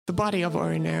The body of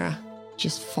Orinera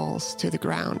just falls to the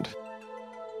ground.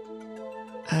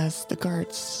 As the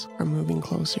guards are moving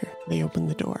closer, they open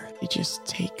the door. They just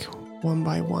take one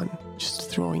by one, just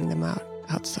throwing them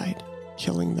outside,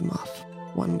 killing them off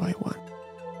one by one.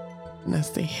 And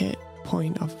as they hit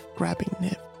point of grabbing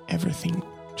Niv, everything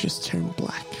just turned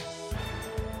black.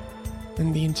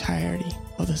 And the entirety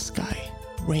of the sky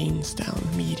rains down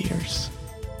meteors.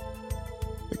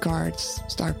 The guards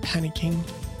start panicking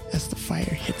as the fire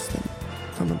hits them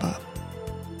from above.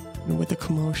 And with the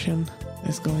commotion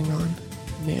that's going on,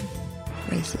 Niv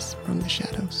rises from the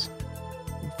shadows,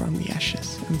 and from the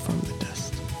ashes, and from the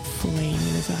dust. Flame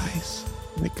in his eyes,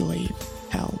 the glaive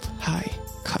held high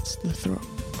cuts the throat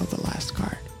of the last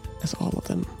guard as all of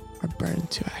them are burned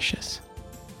to ashes.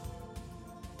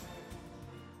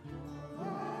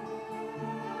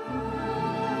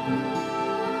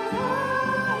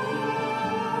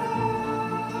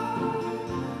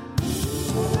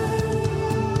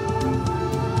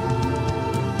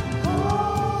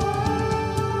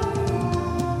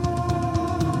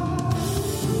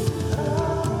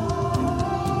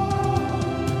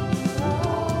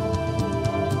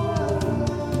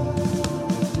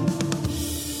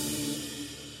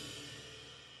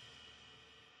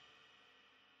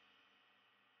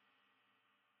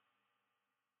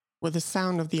 With the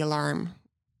sound of the alarm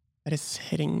that is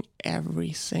hitting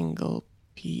every single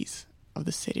piece of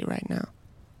the city right now,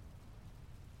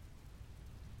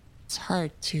 it's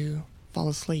hard to fall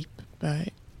asleep, but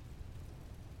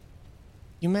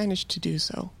you manage to do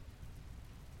so.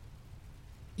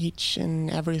 Each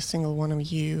and every single one of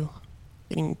you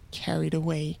getting carried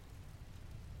away.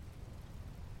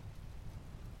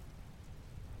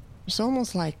 It's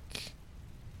almost like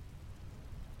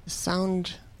the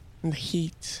sound and the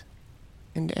heat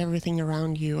and everything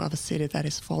around you of a city that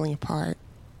is falling apart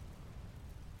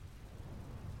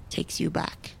takes you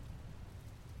back.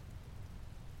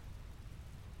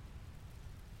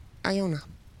 Iona,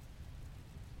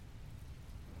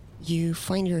 you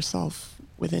find yourself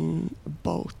within a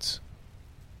boat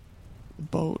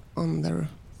on the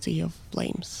sea of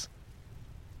flames.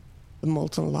 The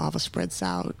molten lava spreads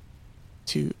out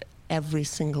to every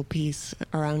single piece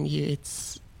around you.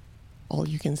 It's all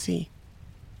you can see,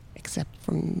 except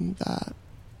from the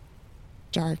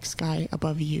dark sky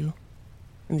above you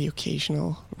and the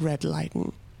occasional red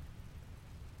lightning.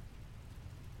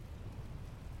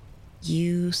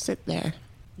 You sit there.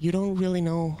 You don't really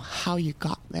know how you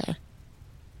got there,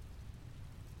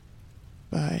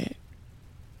 but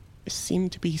it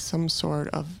seemed to be some sort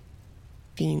of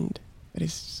fiend that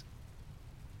is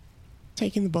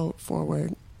taking the boat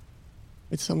forward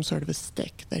with some sort of a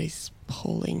stick that is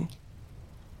pulling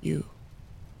you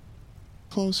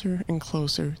closer and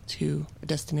closer to a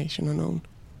destination unknown.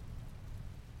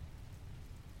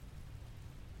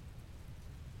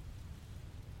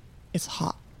 It's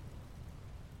hot.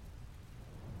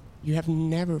 You have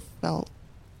never felt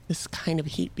this kind of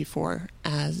heat before,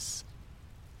 as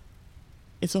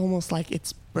it's almost like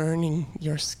it's burning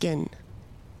your skin.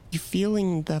 You're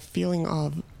feeling the feeling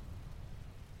of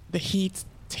the heat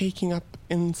taking up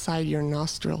inside your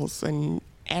nostrils, and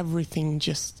everything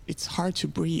just, it's hard to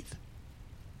breathe.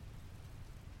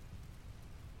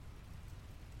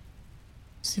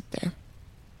 Sit there,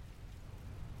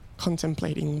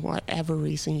 contemplating whatever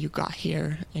reason you got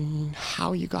here and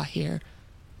how you got here,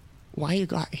 why you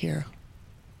got here,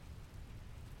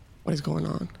 what is going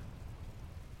on.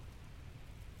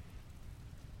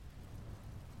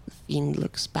 The fiend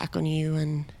looks back on you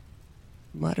and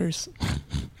mutters,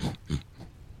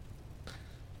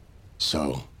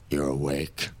 "So, you're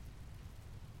awake?"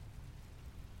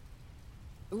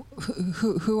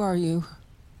 Who are you?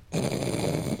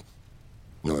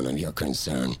 None of your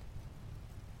concern.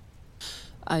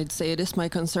 I'd say it is my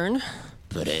concern.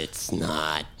 But it's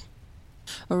not.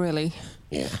 Oh, really?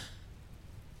 Yeah.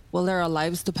 Well, there are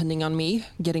lives depending on me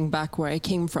getting back where I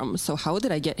came from. So how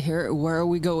did I get here? Where are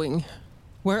we going?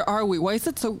 Where are we? Why is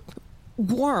it so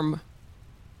warm?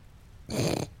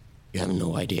 You have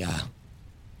no idea.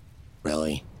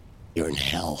 Really? You're in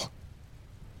hell.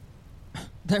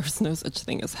 There's no such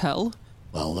thing as hell.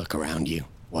 Well, look around you.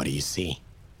 What do you see?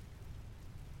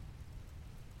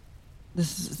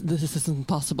 This isn't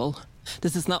possible.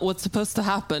 This is not what's supposed to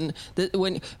happen.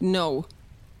 No,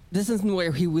 this isn't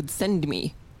where he would send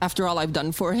me. After all I've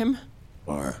done for him.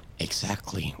 Or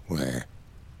exactly where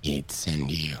he'd send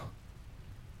you.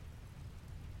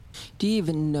 Do you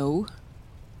even know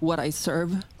what I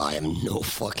serve? I have no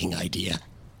fucking idea.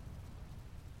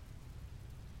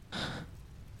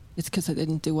 It's because I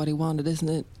didn't do what he wanted, isn't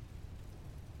it?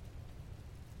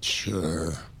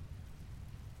 Sure.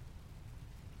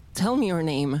 Tell me your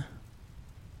name.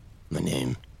 My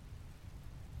name.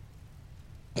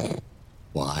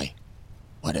 Why?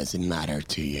 What does it matter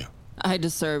to you? I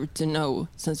deserve to know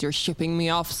since you're shipping me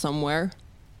off somewhere.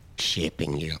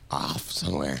 Shipping you off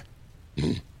somewhere?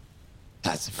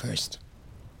 That's the first.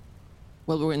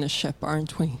 Well, we're in a ship,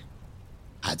 aren't we?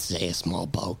 I'd say a small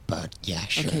boat, but yeah,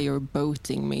 sure. Okay, you're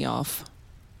boating me off.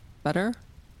 Better?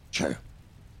 Sure.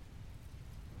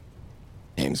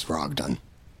 Name's Rogdon.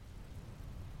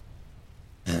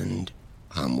 And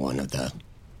I'm one of the...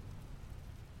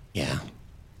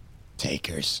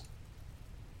 takers.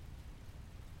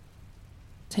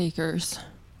 Takers.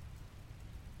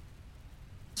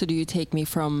 So do you take me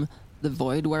from the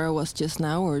void where I was just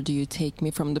now, or do you take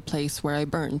me from the place where I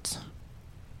burnt?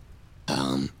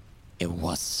 It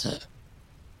was...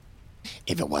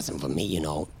 if it wasn't for me,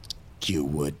 you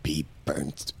would be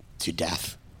burnt to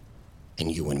death.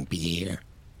 And you wouldn't be here.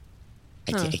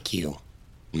 I take you.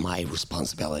 My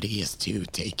responsibility is to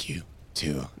take you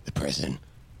to the prison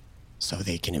so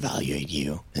they can evaluate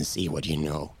you and see what you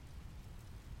know.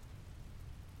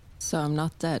 So I'm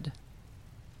not dead.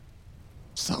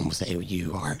 Some would say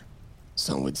you are.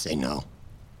 Some would say no.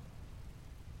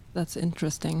 That's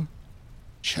interesting.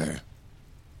 Sure.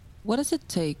 What does it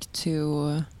take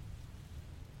to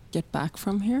get back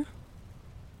from here?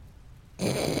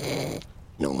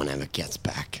 No one ever gets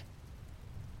back.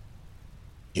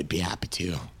 You'd be happy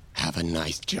to have a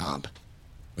nice job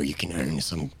where you can earn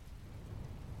some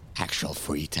actual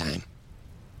free time.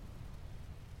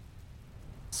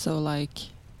 So like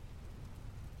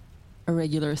a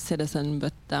regular citizen,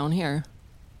 but down here?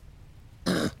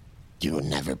 You will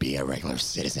never be a regular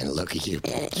citizen. Look at you.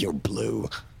 You're blue.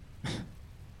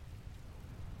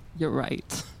 You're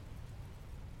right.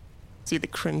 See the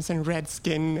crimson red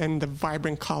skin and the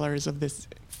vibrant colors of this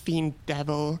fiend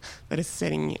devil that is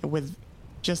sitting with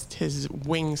just his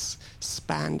wings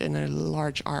spanned in a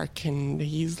large arc, and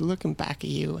he's looking back at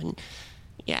you, and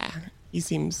yeah, he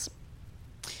seems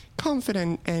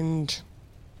confident and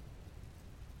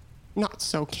not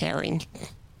so caring.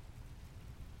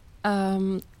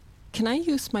 Can I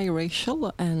use my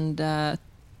racial and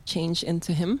change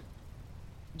into him?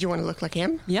 Do you want to look like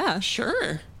him? Yeah.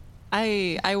 Sure.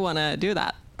 I want to do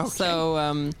that. Okay.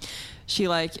 So she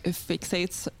like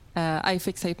fixates. I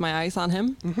fixate my eyes on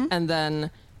him, and then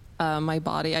my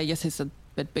body. I guess is a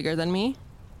bit bigger than me,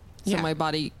 so Yeah. my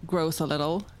body grows a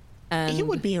little. And He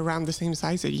would be around the same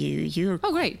size as you. You're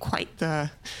Oh, great. quite the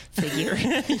figure.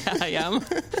 yeah, I am.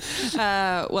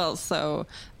 So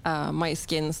my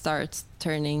skin starts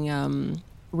turning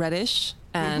reddish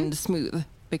and smooth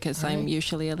because I'm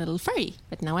usually a little furry,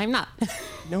 but now I'm not.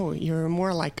 No, you're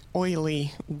more like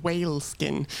oily whale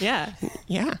skin. Yeah.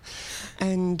 Yeah.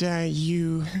 And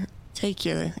you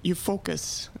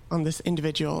focus on this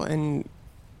individual, and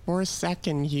for a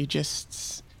second you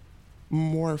just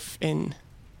morph in.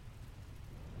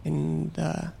 And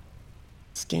the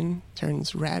skin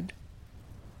turns red.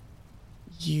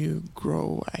 You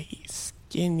grow a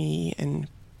skinny and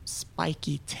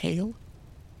spiky tail.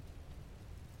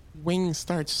 Wing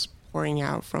starts pouring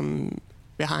out from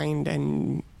behind,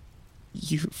 and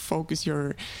you focus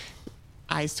your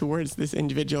eyes towards this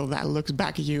individual that looks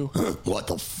back at you. What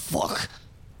the fuck?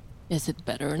 Is it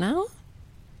better now?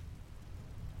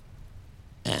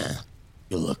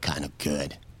 You look kind of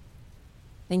good.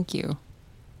 Thank you.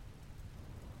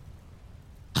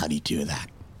 How do you do that?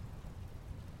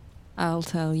 I'll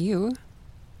tell you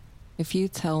if you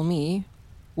tell me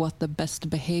what the best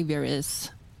behavior is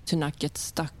to not get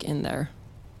stuck in there.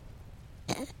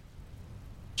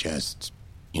 Just,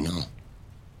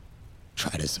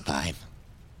 try to survive.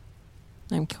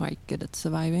 I'm quite good at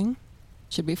surviving.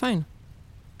 Should be fine.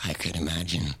 I could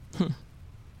imagine.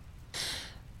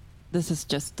 This is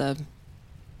just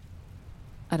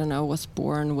was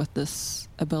born with this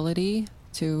ability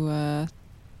to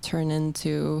turn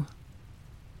into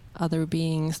other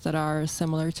beings that are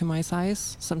similar to my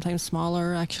size, sometimes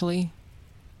smaller actually.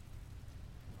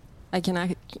 I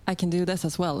can do this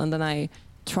as well, and then I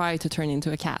try to turn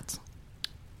into a cat.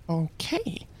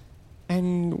 Okay.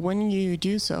 And when you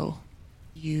do so,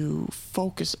 you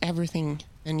focus everything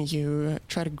and you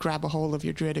try to grab a hold of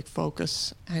your druidic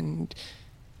focus, and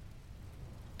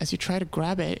as you try to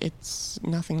grab it, it's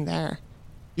nothing there.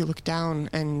 You look down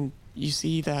and you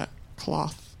see the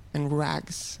cloth and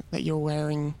rags that you're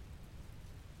wearing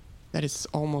that is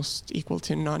almost equal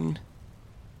to none,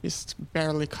 just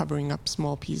barely covering up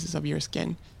small pieces of your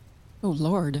skin. Oh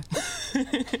Lord.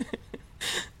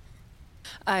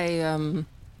 I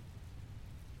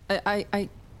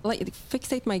like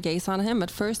fixate my gaze on him at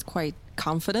first, quite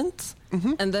confident,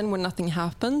 and then when nothing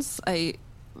happens, I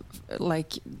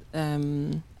like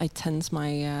I tense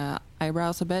my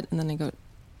eyebrows a bit, and then I go,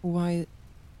 "Why?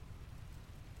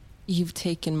 You've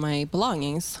taken my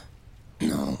belongings."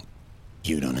 No,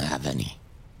 you don't have any.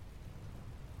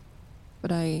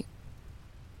 But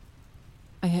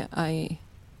if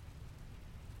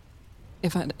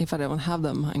I don't have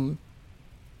them,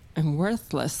 I'm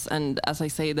worthless. And as I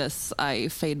say this, I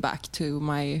fade back to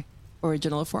my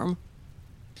original form.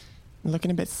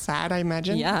 Looking a bit sad, I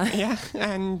imagine. Yeah. Yeah.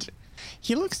 And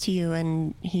he looks to you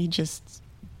and he just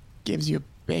gives you a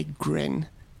big grin.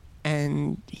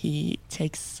 And he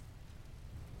takes,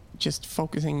 just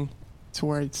focusing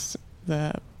towards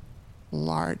the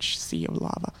large sea of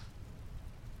lava.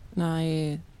 And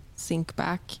I sink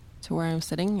back to where I'm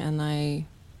sitting and I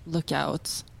look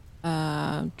out,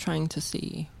 trying to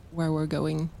see where we're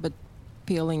going, but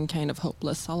feeling kind of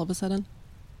hopeless all of a sudden.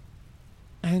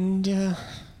 And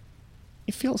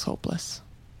it feels hopeless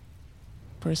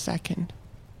for a second.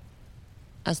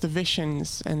 As the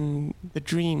visions and the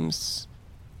dreams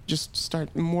just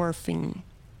start morphing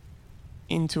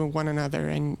into one another,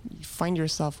 and you find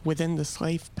yourself within the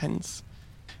slave pens.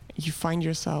 You find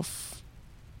yourself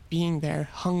being there,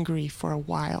 hungry for a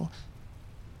while,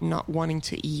 not wanting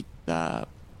to eat the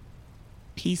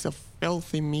piece of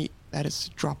filthy meat that is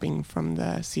dropping from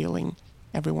the ceiling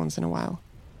every once in a while.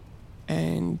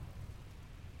 And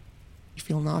you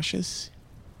feel nauseous.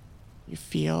 You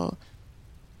feel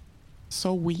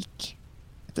so weak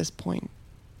at this point.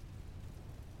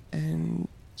 And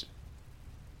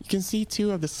you can see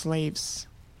two of the slaves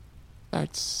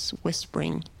starts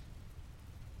whispering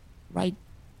right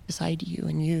beside you,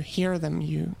 and you hear them.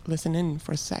 You listen in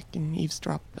for a second,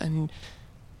 eavesdrop, and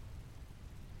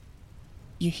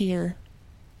you hear,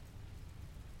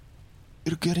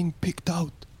 "You're getting picked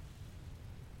out."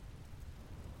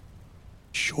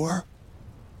 Sure?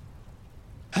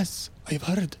 Yes, I've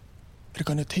heard. They're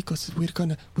gonna take us. We're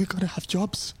gonna have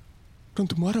jobs from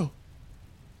tomorrow.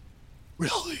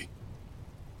 Really?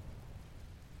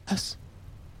 Yes.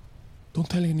 Don't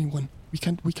tell anyone. We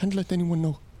can't let anyone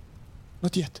know.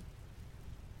 Not yet.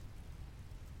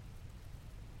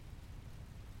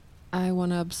 I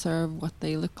want to observe what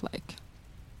they look like.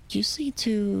 you see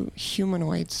two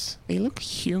humanoids. They look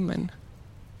human.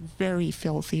 Very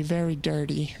filthy, very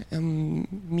dirty,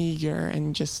 meager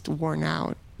and just worn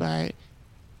out, but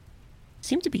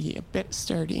seem to be a bit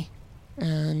sturdy,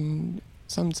 and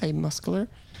some say muscular.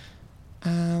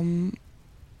 But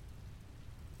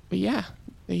yeah,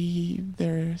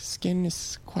 their skin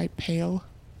is quite pale,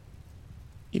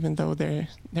 even though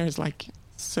there's like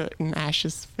certain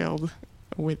ashes filled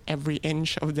with every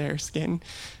inch of their skin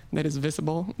that is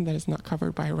visible, that is not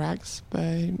covered by rags.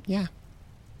 But yeah.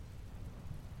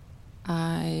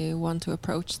 I want to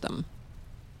approach them.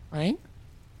 Right?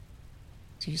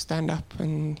 So you stand up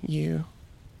and you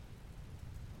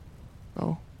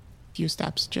go a few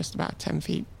steps, just about 10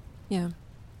 feet. Yeah.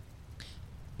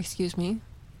 Excuse me.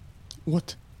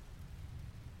 What?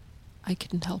 I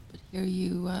couldn't help but hear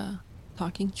you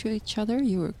talking to each other.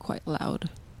 You were quite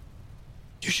loud.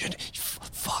 You should...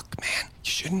 Fuck, man. You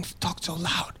shouldn't talk so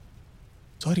loud.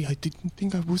 Sorry, I didn't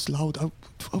think I was loud. I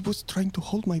was trying to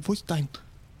hold my voice down.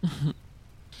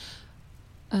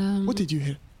 What did you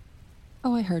hear?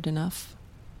 Oh, I heard enough.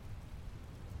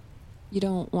 You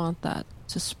don't want that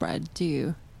to spread, do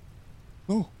you?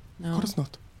 No, No. of course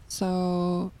not.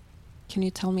 So, can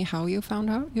you tell me how you found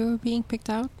out you were being picked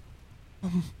out?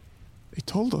 They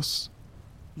told us.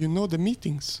 You know the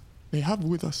meetings they have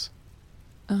with us.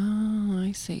 Oh,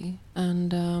 I see.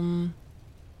 And,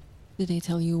 did they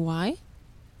tell you why?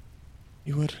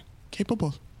 We were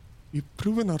capable. We've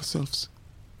proven ourselves.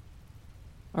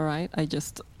 All right, I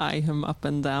just eye him up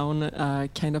and down,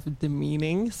 kind of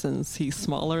demeaning since he's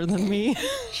smaller than me.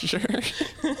 Sure.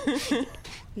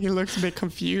 He looks a bit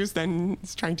confused and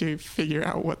is trying to figure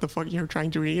out what the fuck you're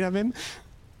trying to read of him.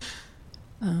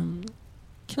 Can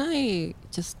I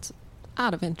just,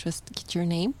 out of interest, get your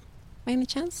name by any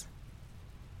chance?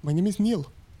 My name is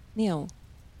Neil. Neil.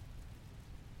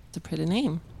 It's a pretty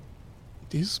name.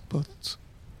 It is, but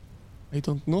I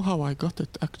don't know how I got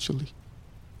it, actually.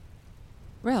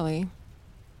 Really?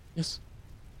 Yes.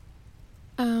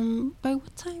 By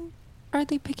what time are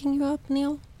they picking you up,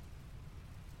 Neil?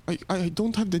 I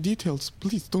don't have the details.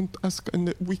 Please don't ask,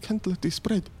 and we can't let this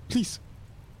spread. Please.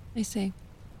 I see.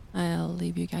 I'll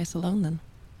leave you guys alone then.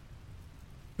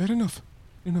 Fair enough.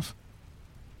 Enough.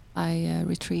 I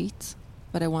retreat,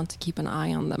 but I want to keep an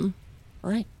eye on them. All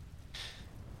right.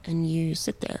 And you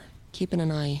sit there, keeping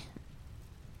an eye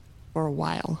for a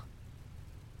while.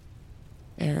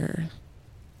 They're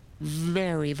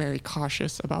very, very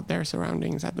cautious about their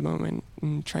surroundings at the moment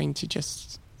and trying to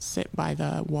just sit by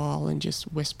the wall and just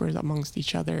whisper amongst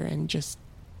each other and just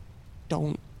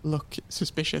don't look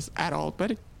suspicious at all,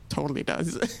 but it totally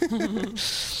does.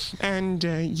 And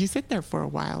you sit there for a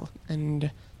while, and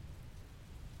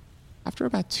after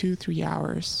about 2-3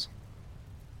 hours,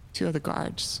 2 of the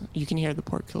guards, you can hear the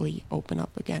portcullis open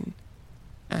up again,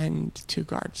 and 2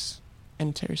 guards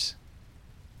enters.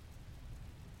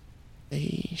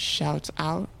 They shout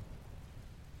out,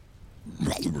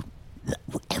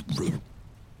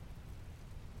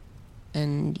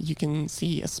 and you can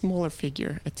see a smaller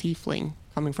figure, a tiefling,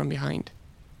 coming from behind.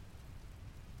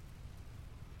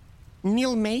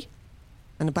 Neil May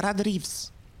and Brad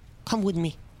Reeves, come with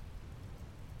me.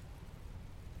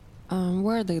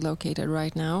 Where are they located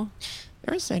right now?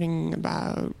 They're sitting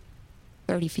about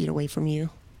 30 feet away from you,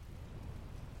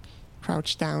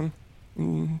 crouched down,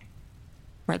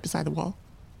 right beside the wall.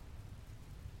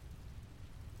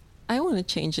 I want to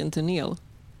change into Neil.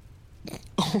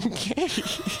 Okay.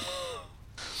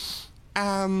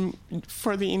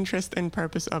 For the interest and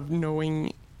purpose of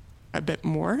knowing a bit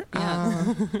more,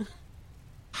 Yeah.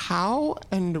 how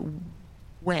and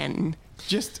when,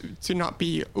 just to not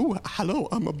be, oh, hello,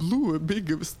 I'm a blue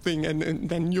big thing, and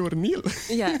then you're Neil.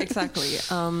 Yeah, exactly.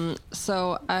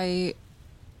 So I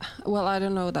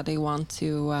don't know that they want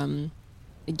to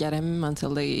get him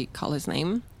until they call his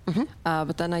name. Mm-hmm.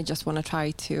 But then I just want to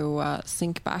try to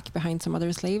sink back behind some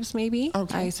other slaves, maybe.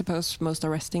 Okay. I suppose most are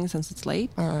resting since it's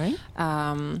late. All right.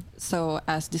 So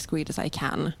as discreet as I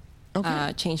can,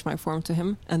 Okay. change my form to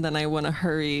him. And then I want to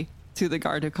hurry to the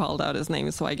guard who called out his name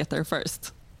so I get there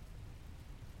first.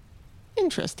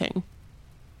 Interesting.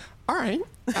 All right.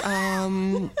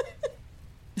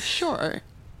 Sure.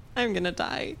 I'm going to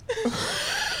die.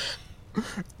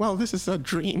 Well, this is a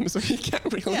dream, so you can't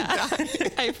really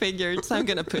die. I figured, so I'm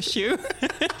going to push you.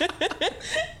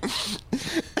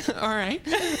 All right.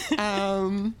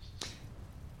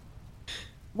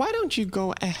 Why don't you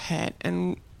go ahead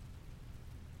and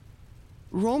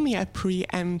roll me a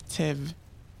preemptive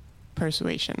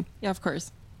persuasion? Yeah, of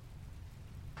course.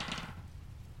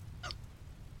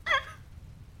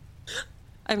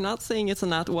 I'm not saying it's a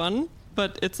nat 1,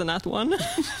 but it's a nat 1.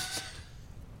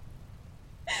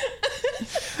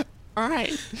 All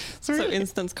right. So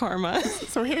instant karma.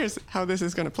 So here's how this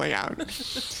is going to play out.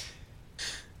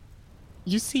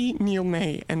 You see Neil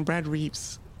May and Brad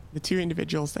Reeves, the 2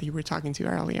 individuals that you were talking to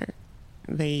earlier.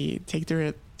 They take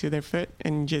to their foot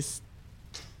and just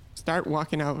start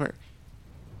walking over.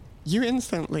 You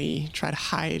instantly try to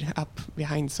hide up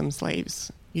behind some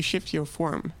slaves. You shift your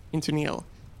form into Neil,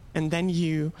 and then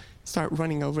you start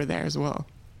running over there as well.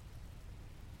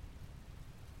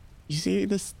 You see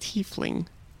this tiefling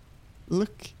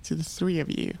look to the 3 of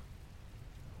you.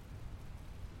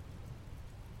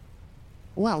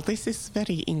 Well, this is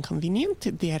very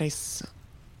inconvenient. There is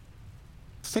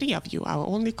 3 of you.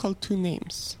 I'll only call 2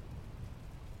 names.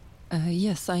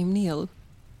 Yes, I'm Neil.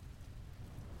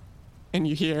 And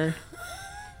you hear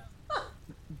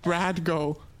Brad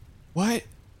go, what?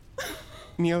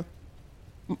 Neil,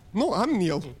 no, I'm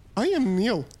Neil. I am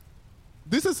Neil.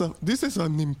 This is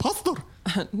an imposter.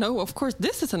 No, of course,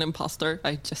 this is an imposter.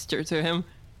 I gesture to him.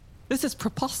 This is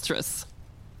preposterous.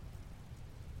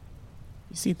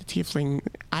 You see the tiefling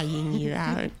eyeing you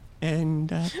out,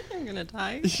 and I'm gonna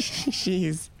die.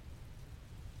 she's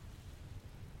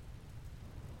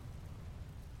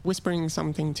whispering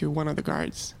something to one of the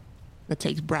guards that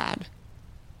takes Brad,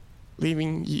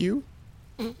 leaving you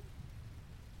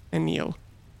and Neil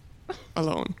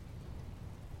alone.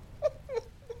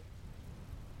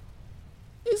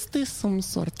 Is this some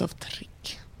sort of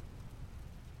trick?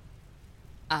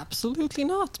 Absolutely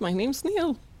not. My name's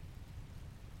Neil.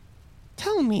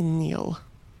 Tell me, Neil,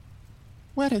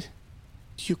 where do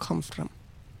you come from?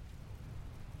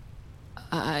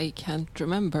 I can't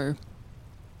remember.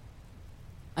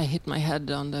 I hit my head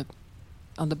on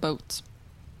the boat.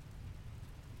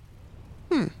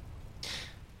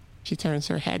 She turns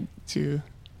her head to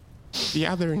the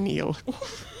other Neil.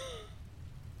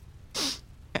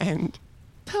 And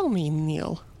tell me,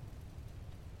 Neil,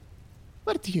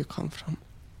 where do you come from?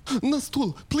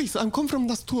 Nastul, please, I come from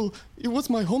Nastul. It was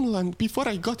my homeland. Before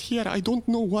I got here, I don't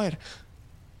know where.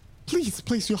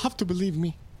 Please, you have to believe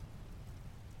me.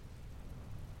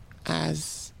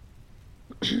 As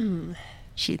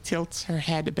she tilts her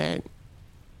head a bit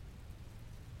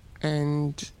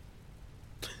and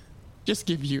just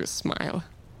give you a smile.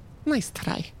 Nice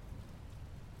try.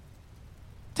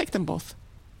 Take them both.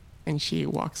 And she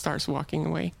starts walking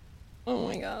away. Oh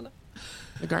my god.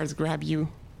 The guards grab you,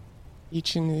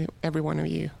 each and every one of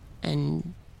you,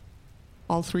 and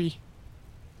all 3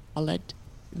 are led to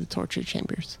the torture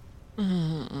chambers.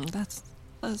 That's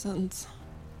pleasant.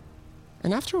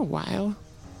 And after a while,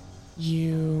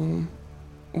 when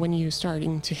you're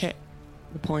starting to hit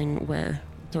the point where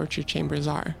torture chambers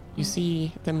are, you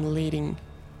see them leading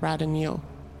Rad and Neil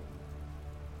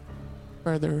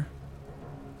further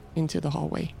into the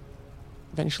hallway.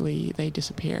 Eventually, they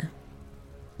disappear,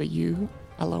 but you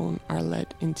alone are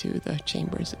led into the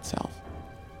chambers itself.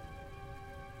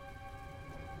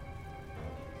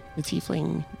 The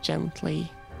tiefling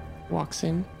gently walks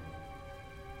in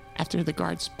after the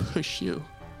guards push you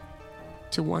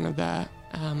to one of the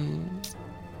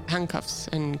handcuffs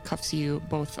and cuffs you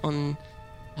both on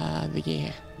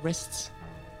the wrists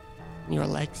and your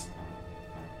legs.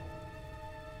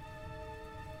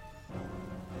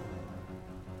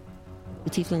 The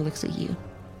tiefling looks at you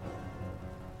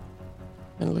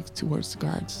and looks towards the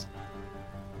guards.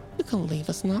 You can leave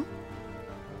us now.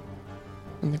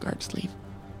 And the guards leave.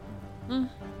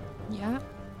 Yeah.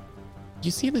 You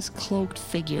see this cloaked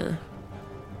figure,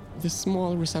 this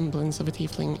small resemblance of a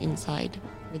tiefling inside,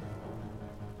 with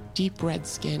deep red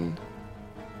skin.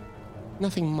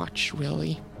 Nothing much,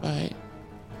 really, but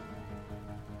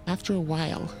after a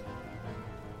while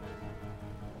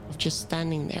of just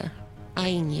standing there,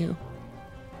 eyeing you,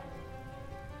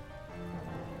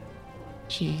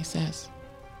 she says,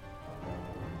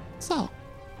 "So,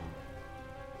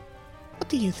 what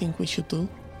do you think we should do?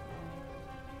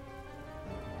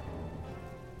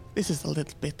 This is a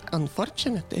little bit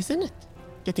unfortunate, isn't it?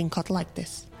 Getting caught like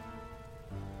this."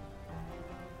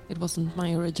 It wasn't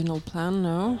my original plan,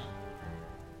 no.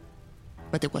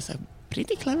 But it was a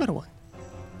pretty clever one.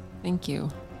 Thank you.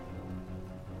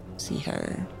 See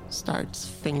her starts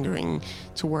fingering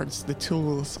towards the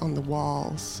tools on the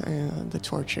walls, the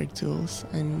torture tools,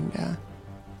 and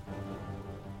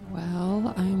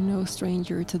Well, I'm no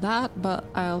stranger to that, but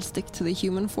I'll stick to the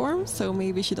human form, so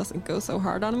maybe she doesn't go so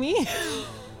hard on me.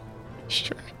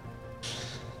 sure.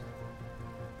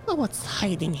 Well, what's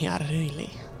hiding here,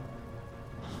 really?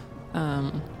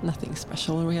 Nothing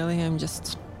special, really. I'm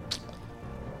just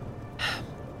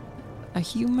a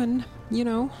human, you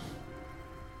know.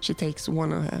 She takes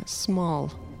a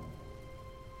small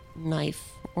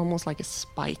knife, almost like a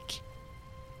spike,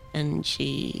 and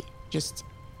she just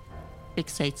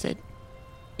fixates it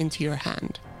into your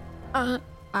hand.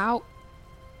 Ow.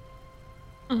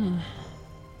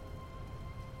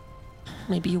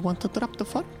 Maybe you want to drop the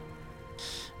fork?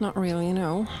 Not really,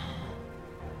 no.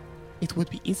 It would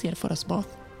be easier for us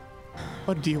both.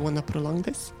 Or do you want to prolong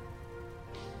this?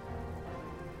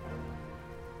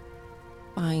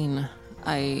 Fine.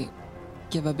 I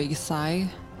give a big sigh,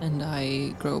 and I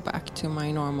grow back to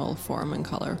my normal form and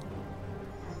color.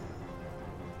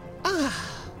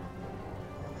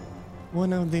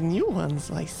 One of the new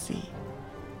ones, I see.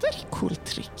 Very cool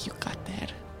trick you got there.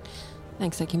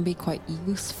 Thanks, I can be quite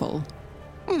useful.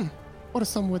 Or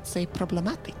some would say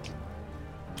problematic.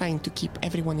 Trying to keep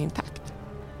everyone intact.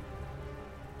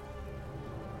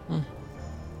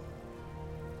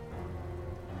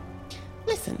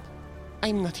 Listen,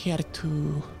 I'm not here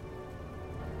to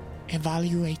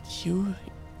evaluate you.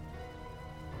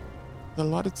 The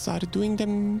Lords are doing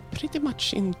them pretty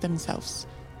much in themselves.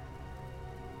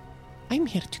 I'm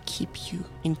here to keep you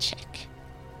in check.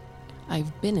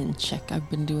 I've been in check. I've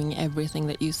been doing everything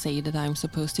that you say that I'm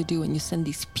supposed to do, and you send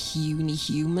these puny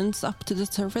humans up to the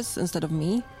surface instead of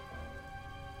me?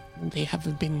 They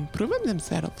have been proving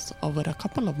themselves over a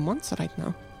couple of months right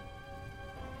now.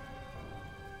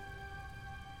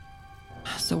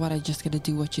 So what, I just gotta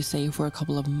do what you say for a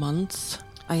couple of months?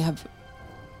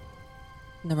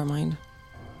 Never mind.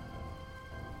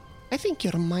 I think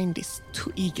your mind is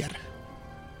too eager,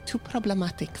 too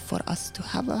problematic for us to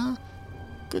have a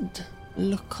good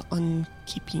look on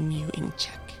keeping you in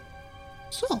check.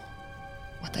 So,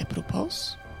 what I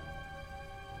propose?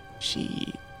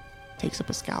 She takes up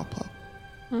a scalpel.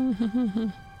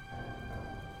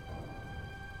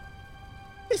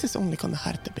 This is only gonna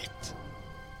hurt a bit.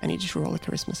 I need you to roll a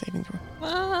charisma saving throw.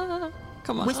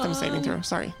 Come on. Wisdom saving throw,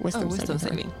 sorry. Wisdom wisdom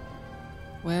saving throw. saving.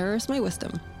 Where's my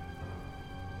wisdom?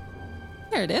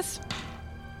 There it is.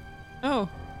 Oh.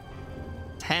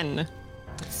 10.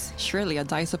 It's surely a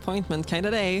disappointment kind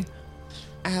of day.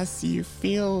 As you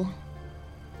feel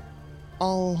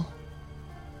all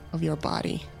of your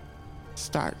body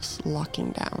starts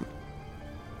locking down,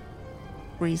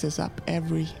 freezes up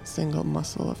every single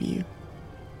muscle of you,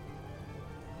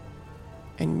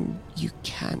 and you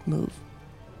can't move.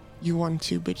 You want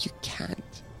to, but you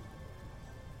can't.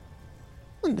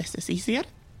 And this is easier.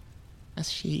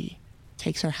 As she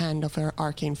takes her hand off her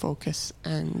arcane focus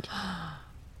and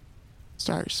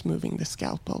starts moving the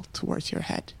scalpel towards your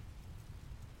head.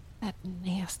 That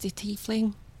nasty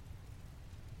tiefling.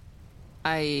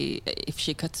 if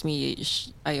she cuts me,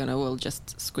 I don't know, will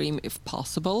just scream if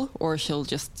possible, or she'll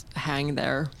just hang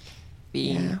there,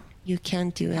 being Yeah, you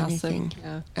can't do passive. anything.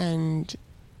 Yeah. And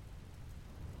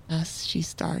as she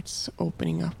starts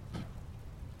opening up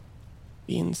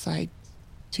the inside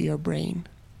to your brain,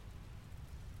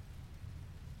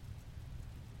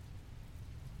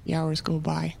 the hours go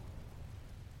by.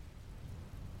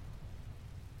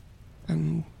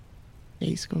 And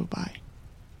days go by.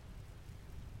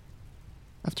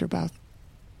 After about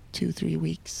 2-3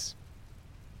 weeks,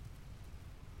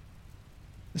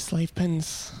 the slave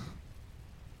pens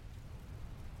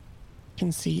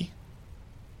can see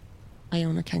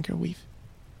Iona Cankerweave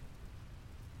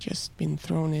just been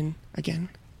thrown in again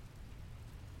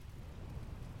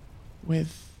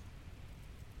with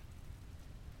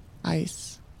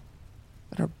eyes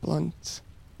that are blunt,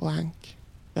 blank,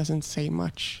 doesn't say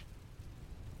much.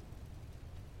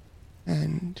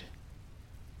 And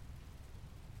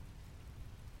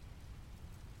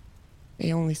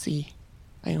they only see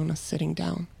Iona sitting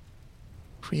down,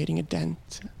 creating a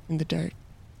dent in the dirt,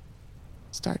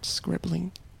 starts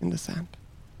scribbling in the sand.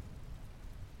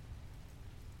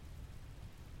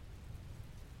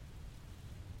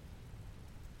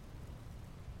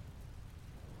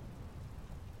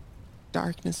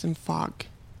 Darkness and fog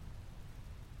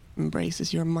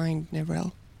embraces your mind,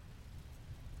 Nevrel,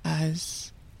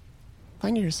 as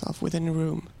find yourself within a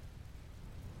room.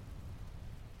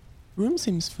 Room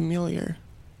seems familiar,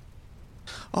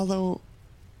 although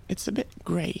it's a bit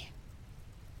grey.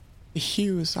 The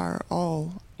hues are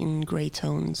all in grey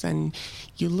tones, and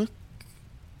you look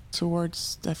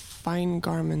towards the fine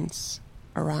garments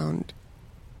around,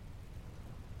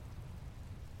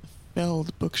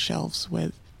 filled bookshelves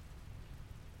with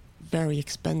very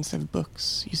expensive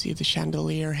books. You see the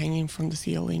chandelier hanging from the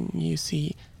ceiling. You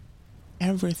see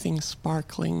everything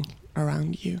sparkling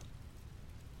around you.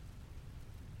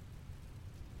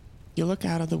 You look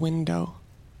out of the window,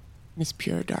 and it's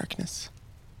pure darkness,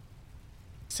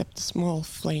 except the small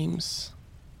flames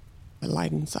that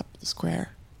lightens up the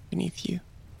square beneath you.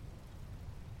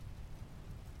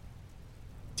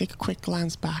 Take a quick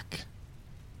glance back,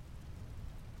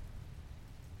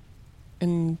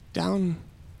 and down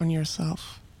on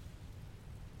yourself,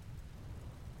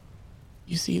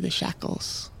 you see the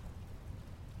shackles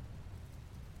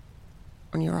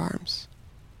on your arms,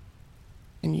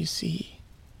 and you see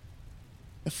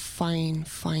the fine,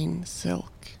 fine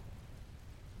silk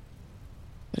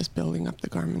that is building up the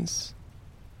garments.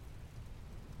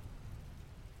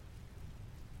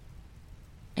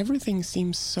 Everything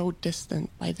seems so distant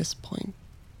by this point.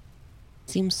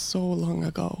 It seems so long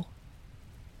ago.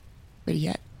 But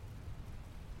yet,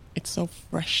 it's so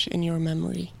fresh in your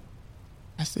memory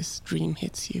as this dream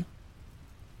hits you.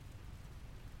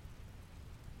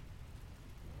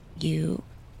 You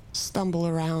stumble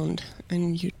around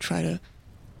and you try to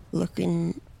look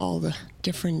in all the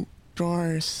different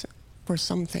drawers for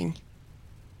something,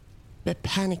 but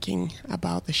panicking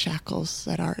about the shackles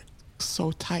that are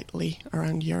so tightly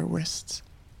around your wrists.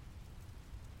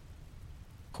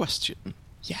 Question.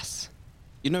 Yes.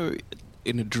 You know,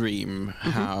 in a dream,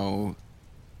 how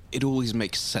it always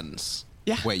makes sense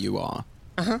where you are.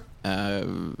 Uh-huh.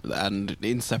 And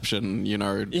Inception, you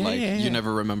know, Yeah. you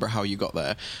never remember how you got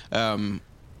there.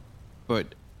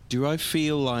 But do I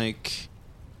feel like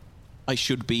I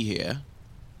should be here?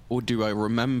 Or do I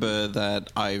remember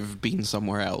that I've been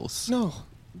somewhere else? No,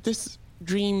 this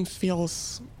dream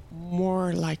feels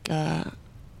more like a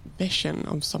vision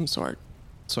of some sort.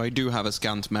 So I do have a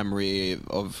scant memory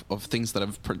of things that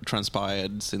have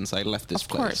transpired since I left this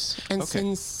place. Of course. And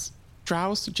since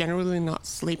drows generally not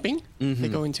sleeping, they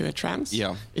go into a trance.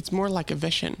 Yeah. It's more like a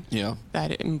vision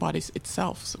that it embodies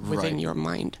itself within your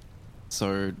mind.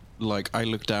 So, like, I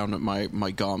look down at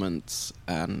my garments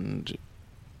and,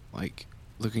 like,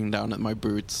 looking down at my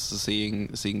boots,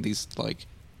 seeing these, like,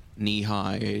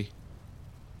 knee-high,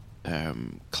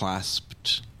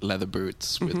 clasped leather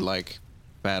boots with, like,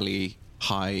 fairly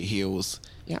high heels.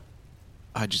 Yeah.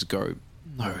 I just go,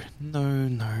 no.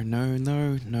 And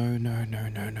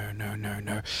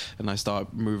I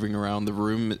start moving around the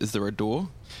room. Is there a door?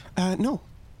 No.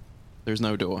 There's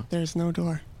no door. There's no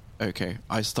door. Okay.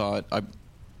 I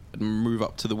move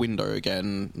up to the window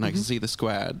again, and I can see the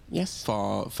square. Yes.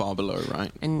 Far below,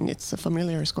 right? And it's a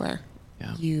familiar square.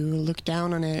 Yeah. You look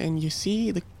down on it and you see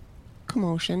the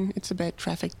commotion. It's a bit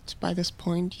trafficked by this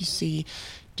point. You see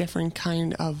different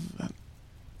kind of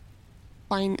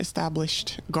fine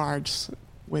established guards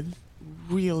with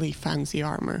really fancy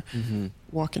armor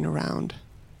walking around.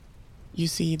 You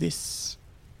see this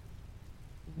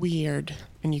weird,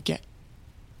 and you get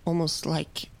almost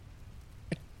like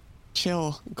a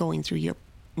chill going through your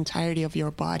entirety of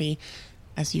your body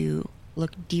as you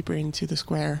look deeper into the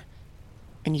square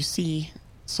and you see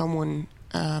someone,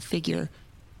 a figure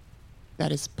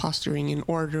that is posturing and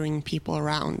ordering people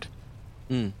around.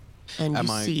 And you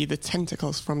see the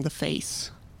tentacles from the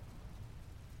face.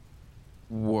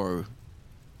 Whoa.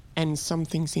 And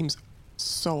something seems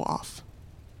so off.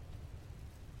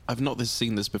 I've not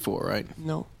seen this before, right?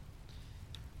 No.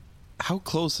 How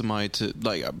close am I to...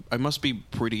 Like, I must be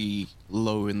pretty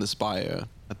low in the spire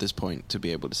at this point to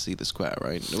be able to see the square,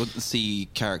 right? Or see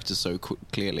characters so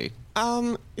clearly.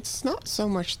 It's not so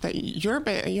much that you're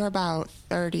about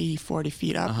 30, 40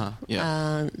 feet up.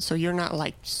 Yeah. So you're not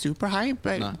like super high,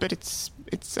 but it's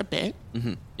a bit.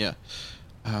 Mm-hmm. Yeah.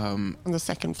 On the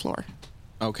second floor.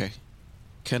 Okay.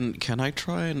 Can I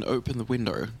try and open the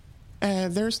window?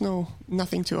 There's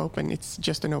nothing to open. It's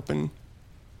just an open,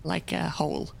 like a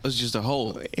hole. It's just a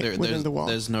hole within the wall.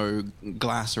 There's no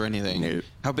glass or anything. No.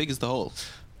 How big is the hole?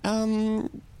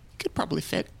 Could probably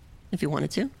fit if you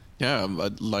wanted to. Yeah,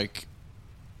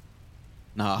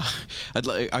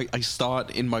 I start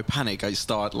in my panic. I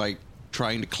start like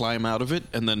trying to climb out of it,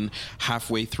 and then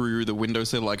halfway through the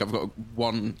windowsill, like I've got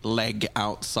one leg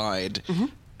outside,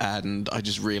 and I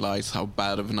just realize how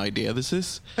bad of an idea this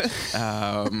is.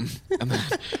 And then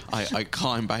I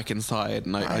climb back inside,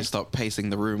 and I start pacing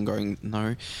the room, going,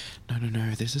 no,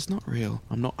 this is not real.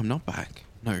 I'm not back.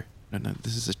 No,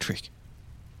 this is a trick.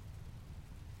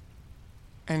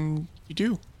 And you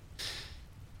do.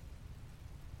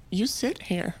 You sit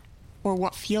here for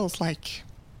what feels like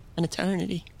an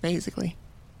eternity, basically.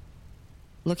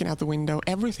 Looking out the window,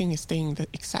 everything is staying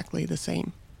exactly the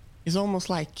same. It's almost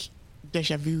like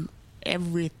deja vu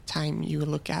every time you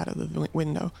look out of the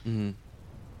window. Mm-hmm.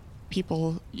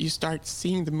 People, you start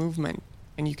seeing the movement,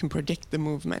 and you can predict the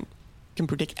movement. You can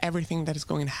predict everything that is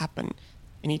going to happen.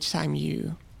 And each time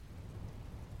you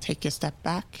take a step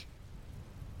back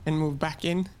and move back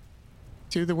in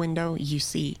to the window, you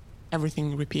see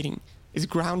everything repeating. It's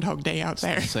Groundhog Day out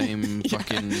there. It's the same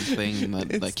fucking thing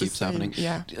that keeps happening.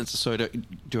 Yeah. So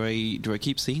do I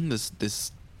keep seeing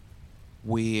this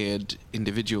weird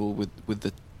individual with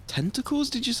the tentacles?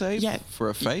 Did you say? Yeah. For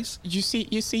a face? You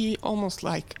see almost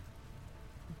like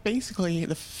basically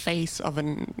the face of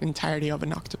an entirety of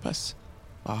an octopus.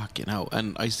 Fucking hell!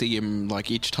 And I see him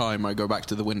like each time I go back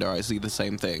to the window, I see the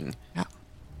same thing. Yeah.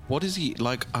 What is he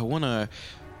like? I wanna,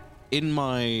 in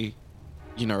my,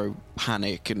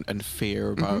 panic and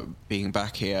fear about being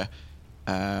back here,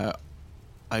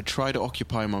 I try to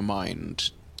occupy my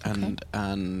mind,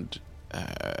 and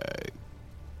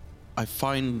I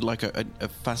find like a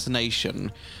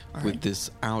fascination with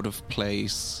this out of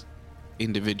place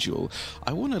individual.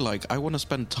 I want to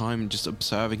spend time just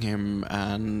observing him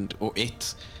or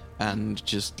it, and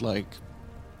just like,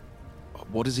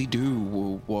 what does he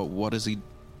do? What does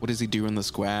he do in the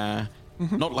square?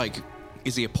 Not like,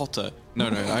 is he a potter? No,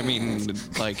 I mean,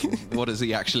 like, what is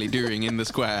he actually doing in the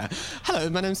square? Hello,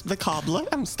 my name's the cobbler.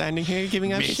 I'm standing here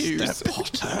giving out shoes. Mr.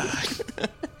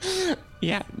 Potter.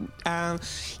 Yeah.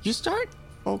 You start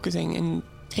focusing and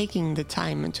taking the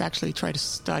time to actually try to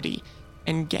study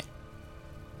and get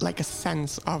like a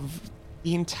sense of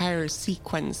the entire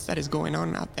sequence that is going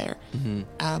on out there.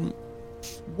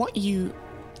 What you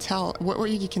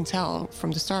can tell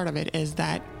from the start of it is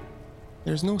that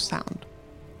there's no sound.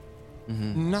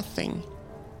 Nothing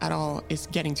at all is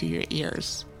getting to your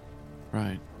ears.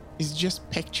 Right. It's just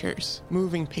pictures,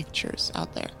 moving pictures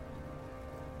out there.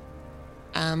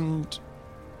 And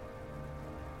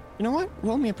you know what?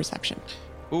 Roll me a perception.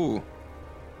 Ooh.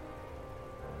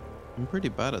 I'm pretty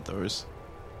bad at those.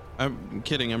 I'm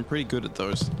kidding, I'm pretty good at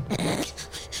those.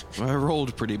 I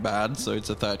rolled pretty bad, so it's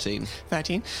a 13.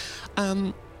 13.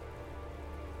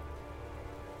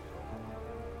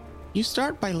 You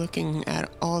start by looking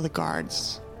at all the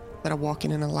guards that are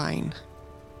walking in a line.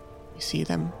 You see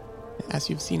them as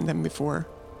you've seen them before,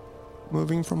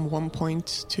 moving from one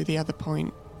point to the other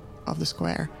point of the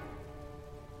square,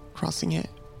 crossing it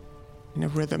in a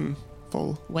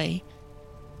rhythmful way.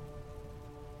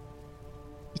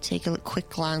 You take a quick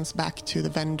glance back to the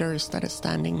vendors that are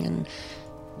standing, and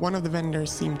one of the vendors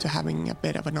seemed to having a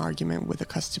bit of an argument with a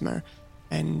customer,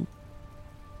 and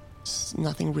there's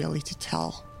nothing really to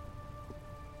tell.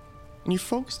 And you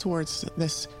focus towards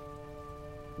this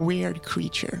weird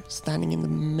creature standing in the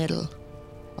middle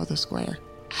of the square,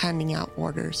 handing out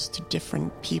orders to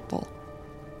different people.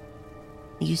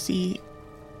 You see,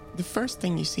 the first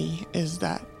thing you see is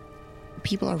that the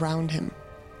people around him,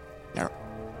 they're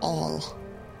all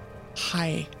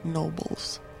high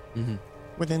nobles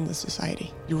within the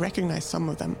society. You recognize some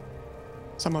of them.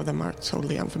 Some of them are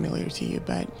totally unfamiliar to you,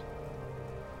 but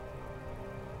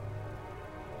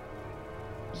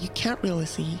you can't really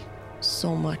see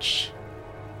so much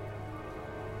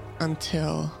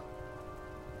until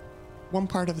one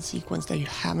part of the sequence that you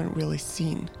haven't really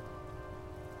seen,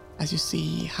 as you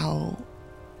see how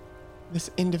this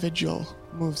individual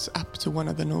moves up to one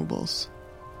of the nobles.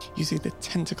 You see the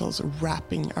tentacles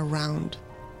wrapping around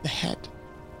the head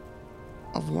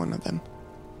of one of them.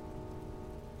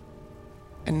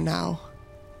 And now,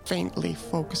 faintly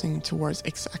focusing towards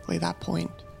exactly that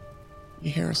point,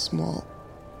 you hear a small...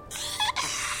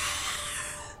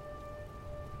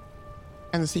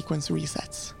 and the sequence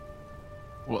resets.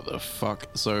 What the fuck?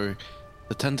 So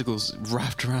the tentacles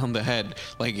wrapped around the head.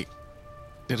 Like,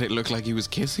 did it look like he was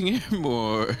kissing him,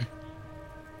 or?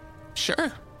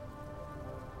 Sure.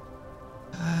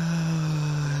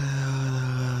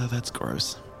 That's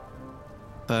gross.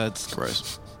 That's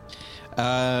gross.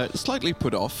 Slightly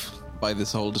put off by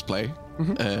this whole display.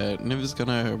 Niv's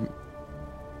gonna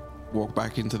walk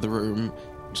back into the room.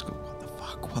 Just go, what the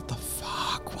fuck? What the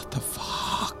fuck? What the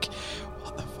fuck?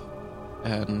 What the fuck?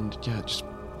 And yeah, just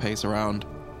pace around.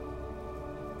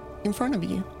 In front of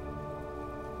you,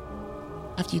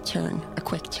 after you turn, a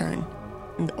quick turn,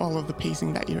 and all of the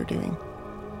pacing that you're doing,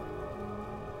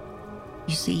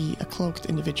 you see a cloaked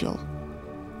individual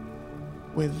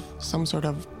with some sort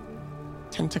of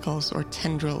tentacles or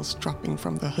tendrils dropping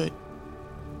from the hood.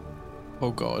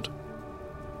 Oh god.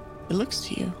 It looks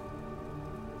to you,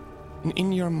 and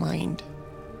in your mind,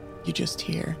 you just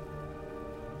hear,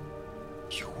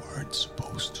 You weren't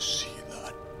supposed to see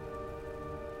that.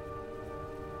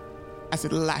 as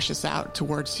it lashes out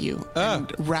towards you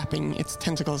and wrapping its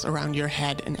tentacles around your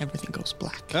head, and everything goes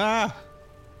black. Ah!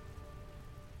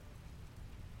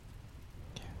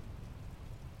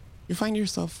 You find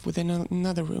yourself within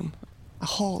another room, a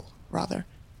hall, rather,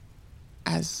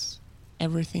 as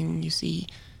everything you see,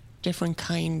 different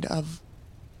kind of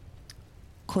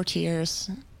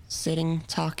courtiers sitting,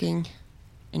 talking,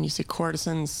 and you see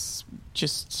courtesans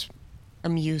just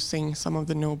amusing some of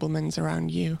the noblemen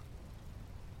around you.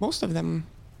 Most of them,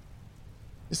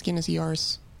 the skin is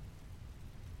yours,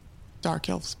 dark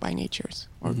elves by natures,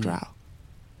 or drow.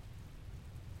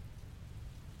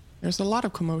 There's a lot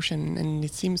of commotion, and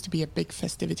it seems to be a big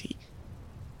festivity.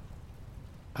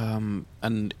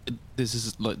 And this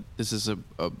is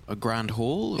a grand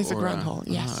hall? It's a or grand hall,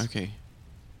 yes. Okay.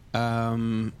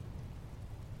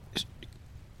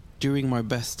 Doing my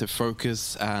best to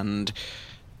focus and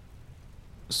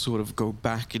sort of go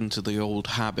back into the old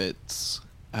habits.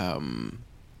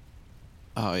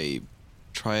 I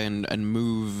try and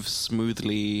move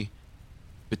smoothly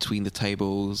between the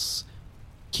tables,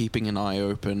 keeping an eye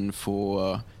open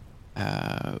for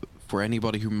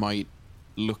anybody who might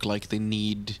look like they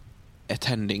need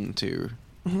attending to.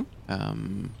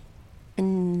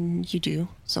 And you do.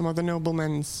 Some of the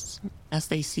noblemen, as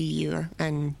they see you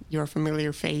and your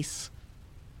familiar face,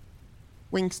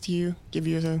 winks to you, give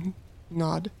you a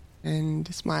nod, and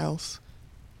smiles.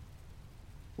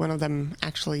 One of them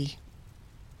actually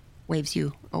waves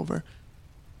you over.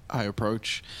 I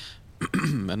approach,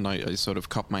 and I sort of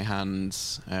cup my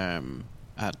hands in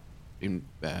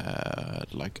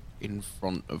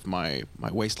front of my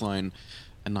waistline,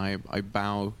 and I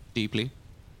bow deeply.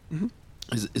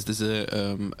 Is this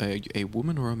a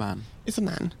woman or a man? It's a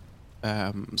man.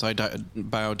 So I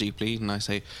bow deeply, and I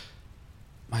say,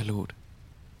 "My lord."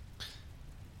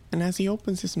 And as he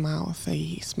opens his mouth,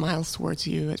 he smiles towards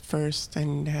you at first,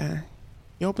 and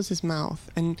he opens his mouth,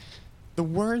 and the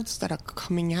words that are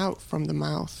coming out from the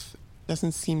mouth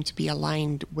doesn't seem to be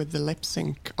aligned with the lip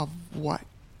sync of what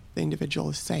the individual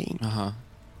is saying.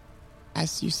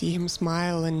 As you see him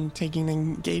smile and taking an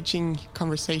engaging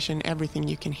conversation, everything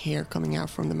you can hear coming out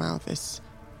from the mouth is,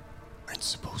 Weren't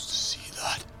supposed to see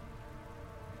that.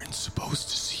 Weren't supposed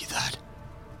to see that.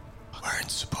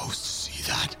 Weren't supposed to see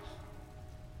that.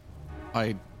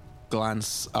 I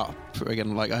glance up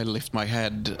again, like I lift my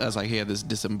head as I hear this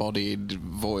disembodied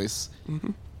voice.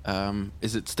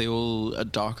 Is it still a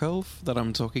dark elf that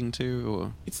I'm talking to?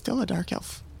 Or? it's still a dark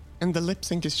elf. And the lip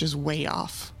sync is just way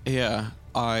off. Yeah,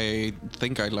 I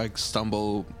think I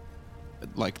stumble,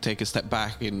 take a step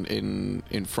back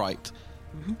in fright.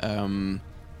 And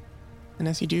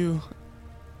as you do,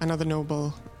 another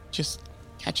noble just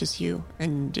catches you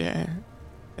and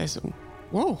says,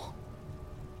 "Whoa,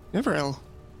 Neverell,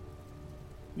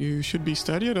 you should be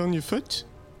steadier on your foot."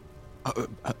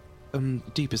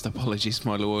 Deepest apologies,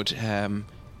 my lord.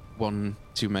 One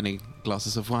too many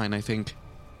glasses of wine, I think.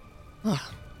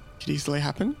 Could easily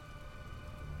happen.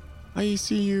 I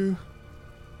see you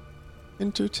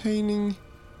entertaining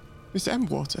Miss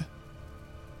Ambwater.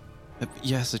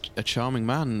 Yes, a charming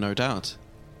man, no doubt.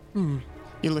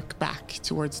 You look back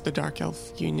towards the dark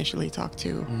elf you initially talked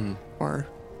to, or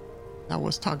that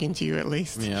was talking to you at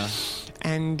least. Yeah.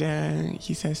 And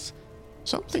he says,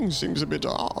 Something seems a bit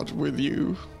odd with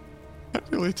you. Can't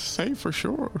really say for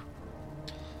sure.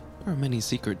 There are many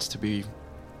secrets to be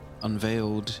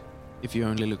unveiled if you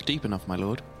only look deep enough, my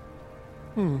lord.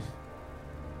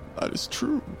 That is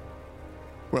true.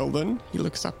 well then, he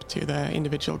looks up to the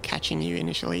individual catching you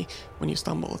initially when you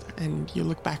stumbled, and you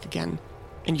look back again,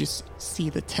 and you see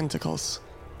the tentacles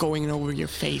going over your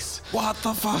face What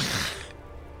the fuck?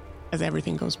 as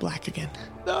everything goes black again.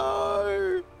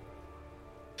 No!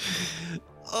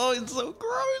 Oh, it's so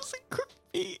gross and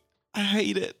creepy. I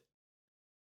hate it.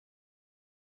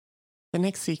 The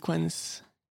next sequence,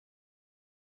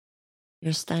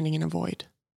 you're standing in a void.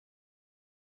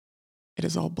 It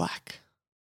is all black.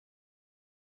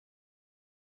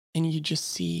 And you just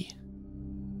see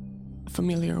a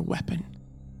familiar weapon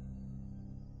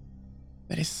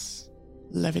that is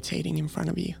levitating in front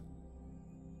of you.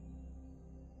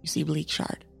 You see Bleak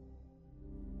Shard.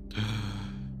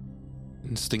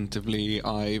 Instinctively,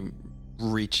 I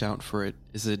reach out for it.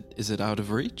 Is it out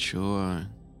of reach, or?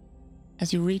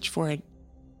 As you reach for it,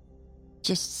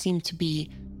 just seem to be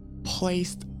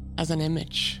placed as an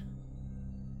image.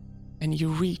 And you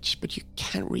reach, but you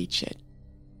can't reach it.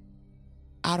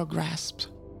 Out of grasp.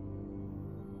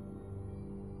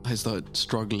 I start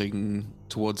struggling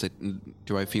towards it.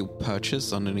 Do I feel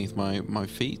purchase underneath my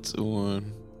feet, or?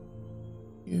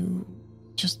 You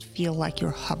just feel like you're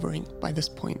hovering by this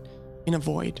point in a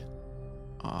void.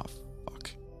 Ah,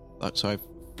 fuck. So I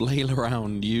flail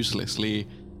around uselessly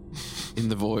in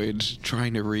the void,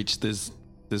 trying to reach this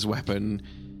weapon.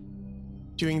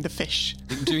 Doing the fish.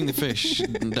 Doing the fish,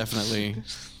 definitely.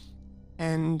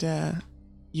 And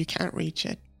you can't reach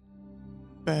it.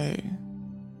 But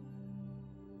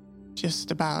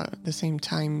just about the same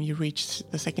time you reach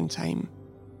the second time,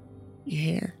 you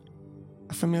hear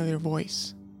a familiar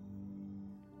voice.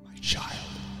 My child.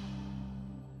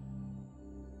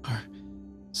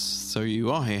 So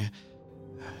you are here.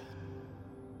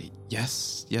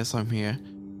 Yes, I'm here.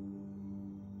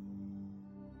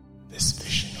 This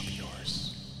vision of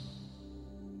yours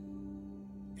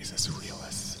is as real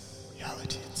as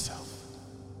reality itself.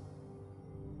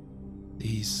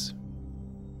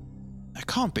 That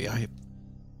can't be. I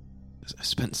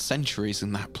spent centuries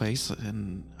in that place,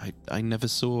 and I never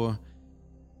saw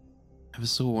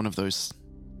one of those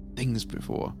things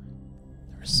before.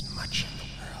 There is much in the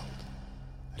world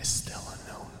that is still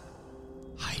unknown,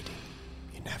 hiding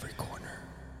in every corner.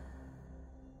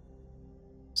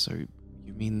 So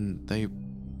you mean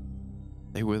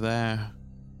they were there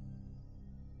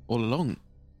all along?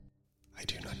 I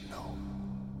do not know,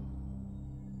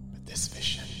 but this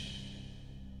vision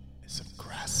is of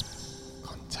grasp,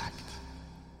 contact,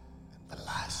 and the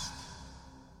last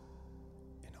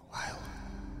in a while.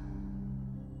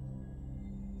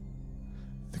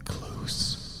 The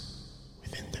clues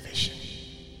within the vision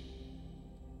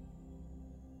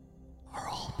are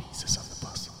all pieces of the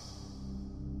puzzle.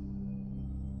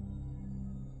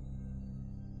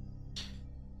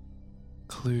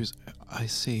 Clues. I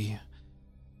see.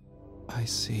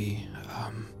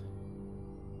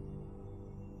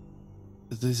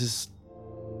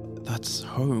 That's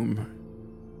home.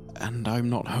 And I'm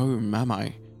not home, am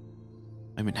I?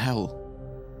 I'm in hell.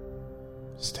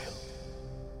 Still,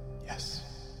 yes.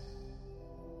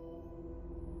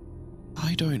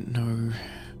 I don't know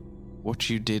what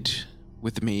you did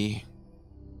with me.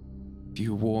 If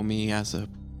you wore me as a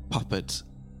puppet.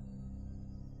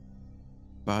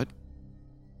 But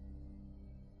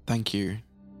thank you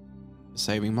for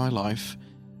saving my life.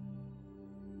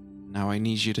 Now I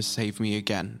need you to save me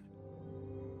again.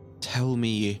 Tell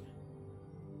me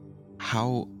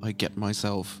how I get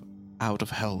myself out of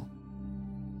hell.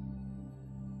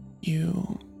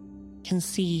 You can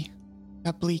see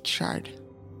that Bleak Shard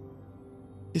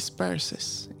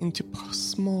disperses into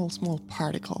small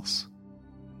particles,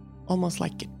 almost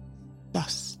like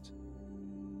dust.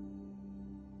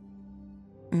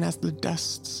 And as the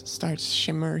dust starts to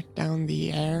shimmer down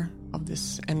the air of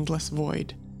this endless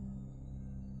void,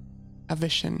 a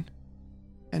vision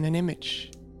and an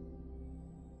image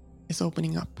is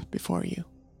opening up before you.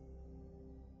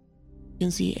 You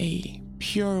can see a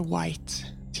pure white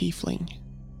tiefling.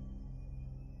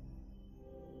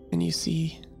 And you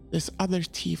see this other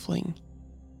tiefling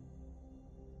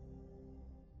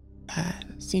that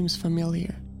seems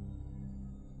familiar.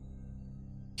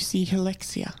 You see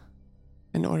Helexia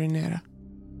and Orinera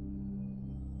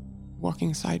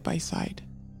walking side by side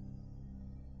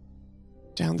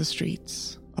down the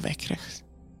streets of Ekrecht.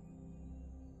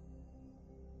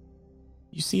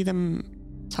 You see them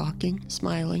talking,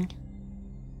 smiling,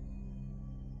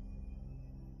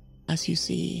 as you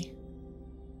see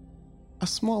a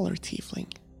smaller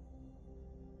tiefling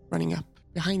running up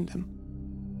behind them.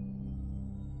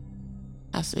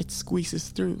 As it squeezes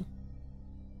through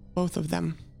both of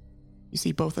them, you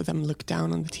see both of them look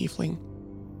down on the tiefling,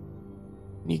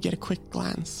 and you get a quick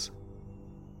glance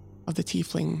of the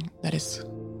tiefling that is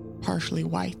partially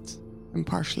white and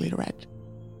partially red.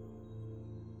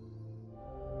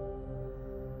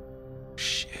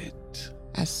 Shit.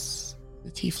 As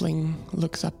the tiefling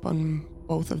looks up on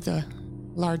both of the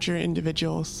larger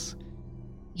individuals,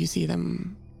 you see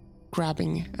them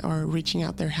grabbing or reaching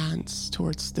out their hands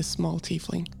towards the small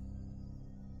tiefling.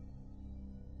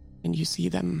 And you see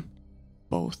them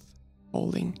both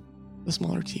holding the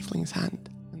smaller tiefling's hand,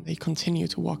 and they continue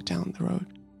to walk down the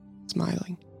road,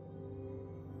 smiling.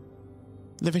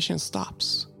 The vision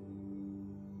stops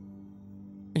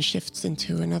and shifts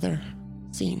into another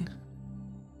scene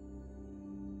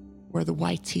where the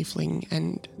white tiefling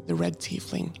and the red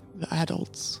tiefling, the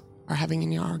adults, are having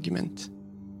an argument.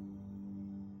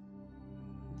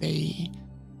 They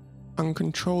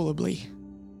uncontrollably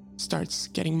starts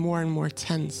getting more and more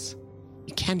tense.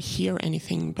 You can't hear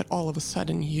anything, but all of a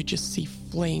sudden you just see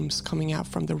flames coming out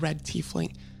from the red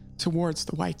tiefling towards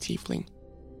the white tiefling.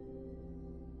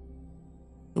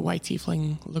 The white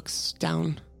tiefling looks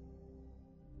down,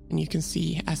 and you can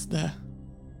see as the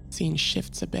scene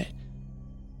shifts a bit,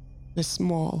 the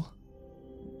small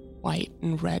white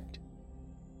and red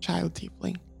child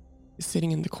tiefling is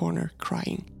sitting in the corner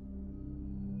crying.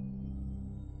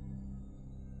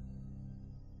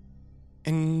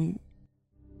 And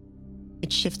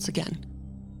it shifts again.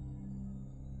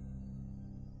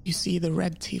 You see the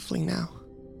red tiefling now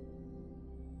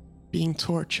being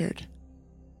tortured.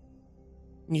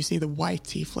 And you see the white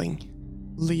tiefling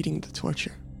leading the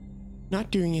torture.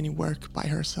 Not doing any work by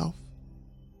herself,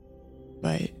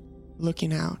 but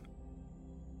looking out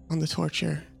on the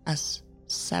torture as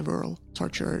several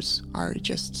torturers are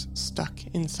just stuck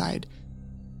inside.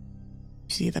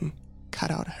 You see them cut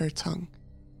out her tongue.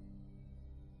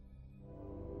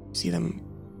 You see them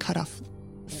cut off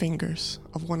the fingers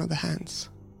of one of the hands.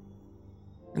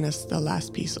 And as the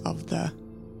last piece of the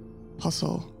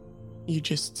puzzle, you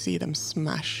just see them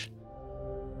smash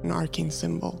an arcane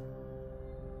symbol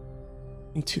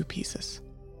in two pieces.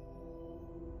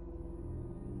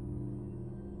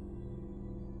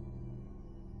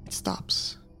 It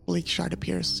stops. Bleak Shard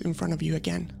appears in front of you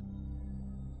again.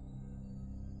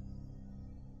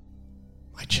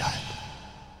 My child.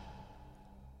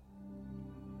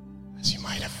 As you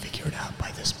might have figured out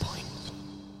by this point,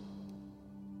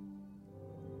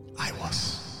 I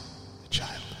was the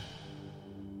child.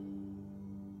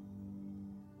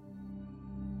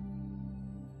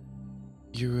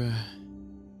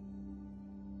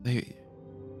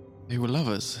 They were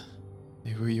lovers.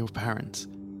 They were your parents.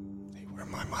 They were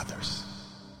my mothers.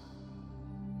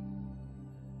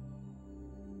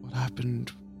 What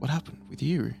happened with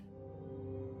you?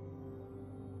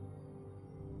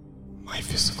 My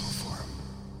physical form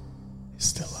is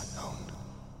still unknown.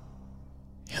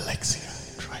 Alexia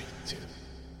tried to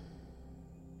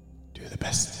do the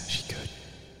best she could.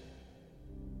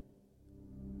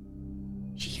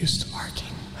 She used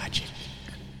arcane magic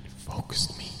and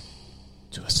focused me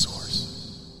to a source.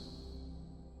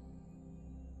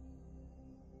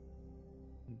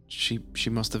 She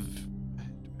must have.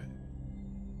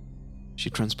 She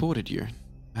transported you,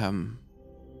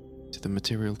 to the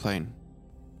material plane.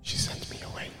 She sent me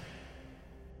away.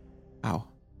 How?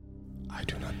 I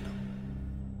do not know.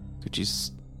 Could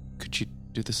you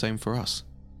do the same for us?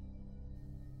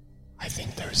 I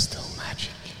think there is still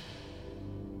magic.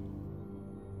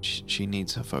 She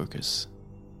needs her focus.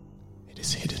 It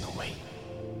is hidden away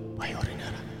by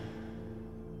Orinara,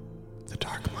 the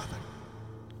Dark Mother.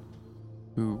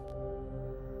 Who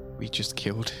we just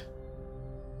killed.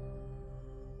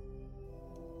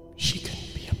 She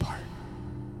couldn't be apart.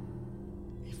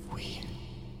 If we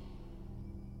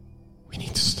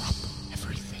need to stop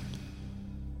everything.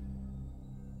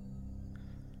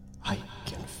 I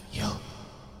can feel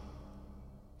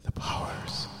the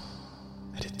powers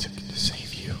that it took to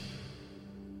save you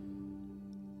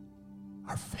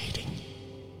are fading.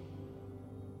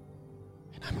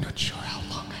 And I'm not sure how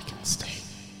long I can stay.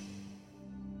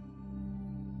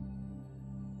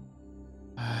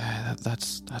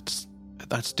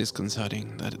 That's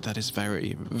disconcerting. That is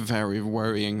very, very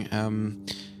worrying.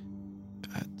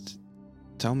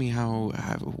 Tell me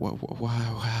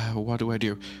what do I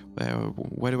do?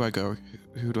 Where do I go?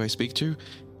 Who do I speak to?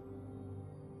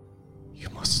 You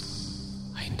must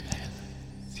find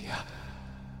Alexia.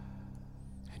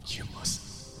 And you must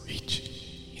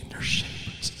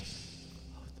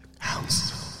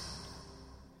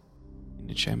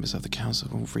chambers of the council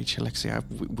will reach Alexia.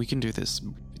 We can do this.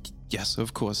 Yes,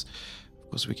 of course. Of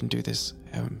course we can do this.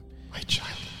 My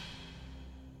child.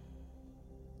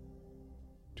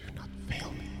 Do not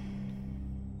fail me.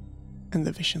 And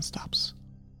the vision stops.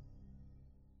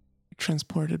 You're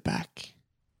transported back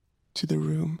to the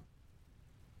room.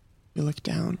 You look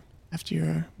down after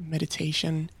your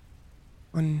meditation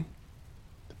on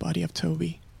the body of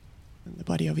Toby and the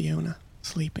body of Iona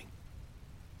sleeping.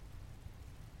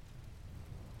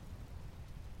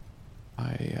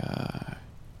 I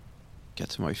get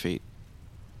to my feet,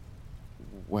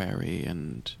 wary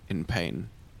and in pain,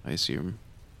 I assume.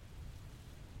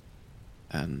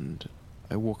 And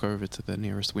I walk over to the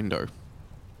nearest window.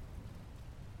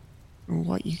 And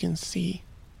what you can see,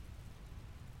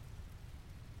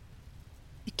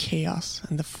 the chaos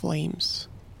and the flames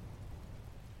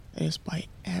that is by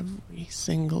every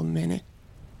single minute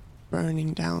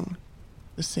burning down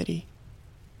the city,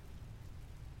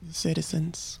 the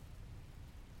citizens.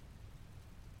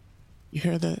 You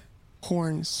hear the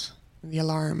horns and the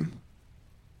alarm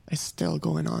is still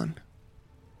going on.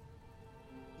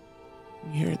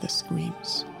 You hear the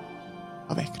screams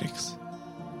of Ekrix.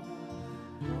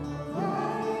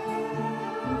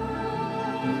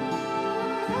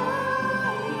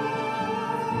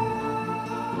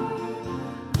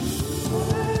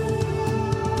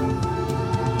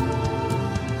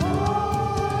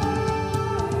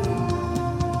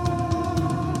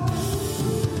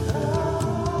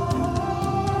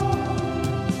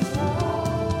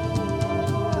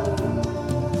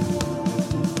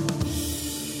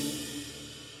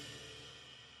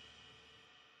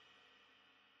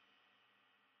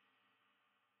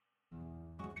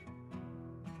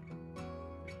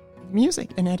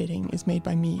 Music and editing is made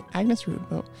by me, Agnes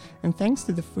Rudbo, and thanks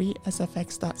to the free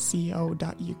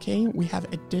sfx.co.uk, we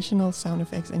have additional sound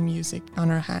effects and music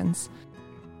on our hands.